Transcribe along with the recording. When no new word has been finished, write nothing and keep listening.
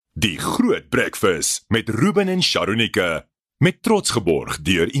Die Groot Breakfast met Ruben en Charonike. Met trots geborg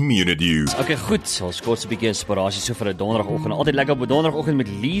deur Immunity. Okay, goed, ons kort 'n bietjie inspirasie so vir 'n donderdagoggend. Altyd lekker op 'n donderdagoggend met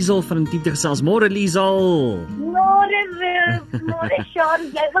Liezel van die gesels. Môre Liezel. Môre Ruben, môre Sharon,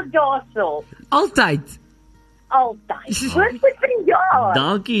 jy was daar so. Altyd. Goed vir die jaar.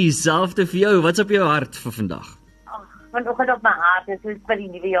 Dankie, selfde vir jou. Wat's op jou hart vir vandag? Vanoggend op my hart is hoe vir die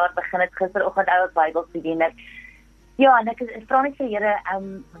nuwe jaar begin het gisteroggend ou Bybelstudie en ja, en ek vra net vir Here,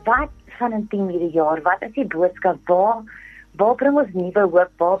 wat van 'n 10 hierdie jaar? Wat is die boodskap? Waar bring ons nuwe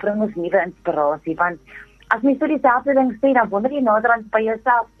hoop? Waar bring ons nuwe inspirasie? Want as mens so dieselfde ding sê, dan wonder jy naderhand by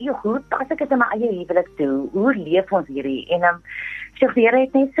jouself, hoe pas ek dit in my eie huwelik toe? Hoe leef ons hierdie? En die Here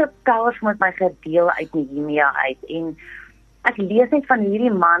het net so powerful met my gedeel uit Nehemia uit. En ek lees net van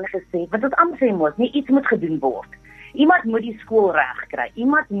hierdie man gesê, want ons almal sê mos, iets moet gedoen word. Iemand moet die skool reg kry.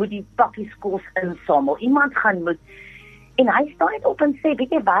 Iemand moet die pakkies kos insamel. Iemand moet. En hy staan net op en sê,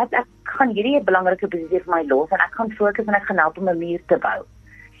 weet jy wat, ek gaan hierdie 'n belangrike posisie vir my los en ek gaan fokus en ek gaan help om 'n muur te bou.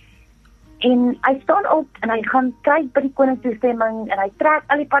 En hy staan op en hy gaan kyk by die koningstoestemming en hy trek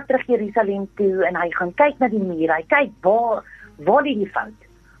al die pad terug Jerusalem toe en hy gaan kyk na die muur. Hy kyk waar lê die fout?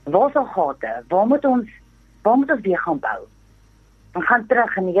 Waar is al gate? Waar moet ons weer gaan bou? En gaan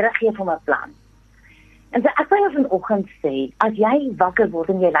terug en die Here gee hom 'n plan. En so ek wil jou vanoggend sê, as jy wakker word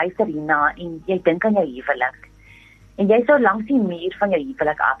en jy luister hierna en jy dink aan jou huwelik, en jy sou langs die muur van jou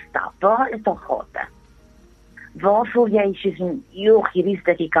huwelik afstap, waar is daar gate? Waar voel jy soos, hierdie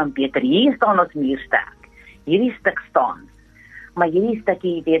stukkie kan beter, hier staan ons muur sterk, hierdie stuk staan, maar hierdie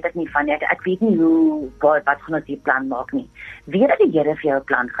stukkie weet ek nie van nie, ek weet nie wat gaan ons hier plan maak nie. Weet dat die Here vir jou 'n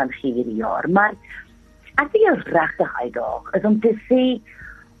plan gaan gee hierdie jaar, maar ek wil jou regtig uitdaag, is om te sê,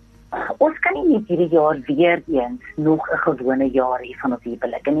 ons kan nie net hierdie jaar weer eens nog 'n gewone jaar hê van ons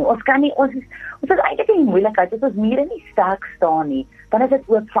huwelik nie. Ons is eintlik in die moeilikheid, as ons mure nie sterk staan nie, dan is dit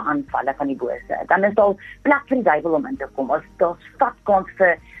ook vir aanvalle van die bose. Dan is daar plek vir die duiwel om in te kom. Daar's vatkans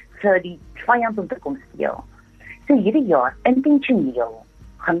vir die vyand om te kom steel. So hierdie jaar, intentioneel,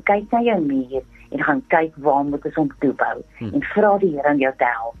 gaan kyk na jou muur en gaan kyk waar moet ons om toebou en vra die Here om jou te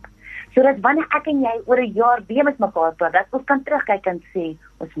help. Sodat wanneer ek en jy oor 'n jaar weer met mekaar praat, dat ons kan terugkyk en sê,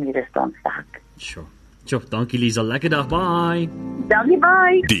 ons mure staan sterk. Sure. Dankie Liezel, lekker dag, bye. Dankie,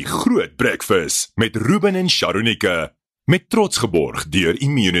 bye. Die Groot Breakfast met Ruben en Charonike. Met trots geborg deur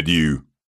Immunity.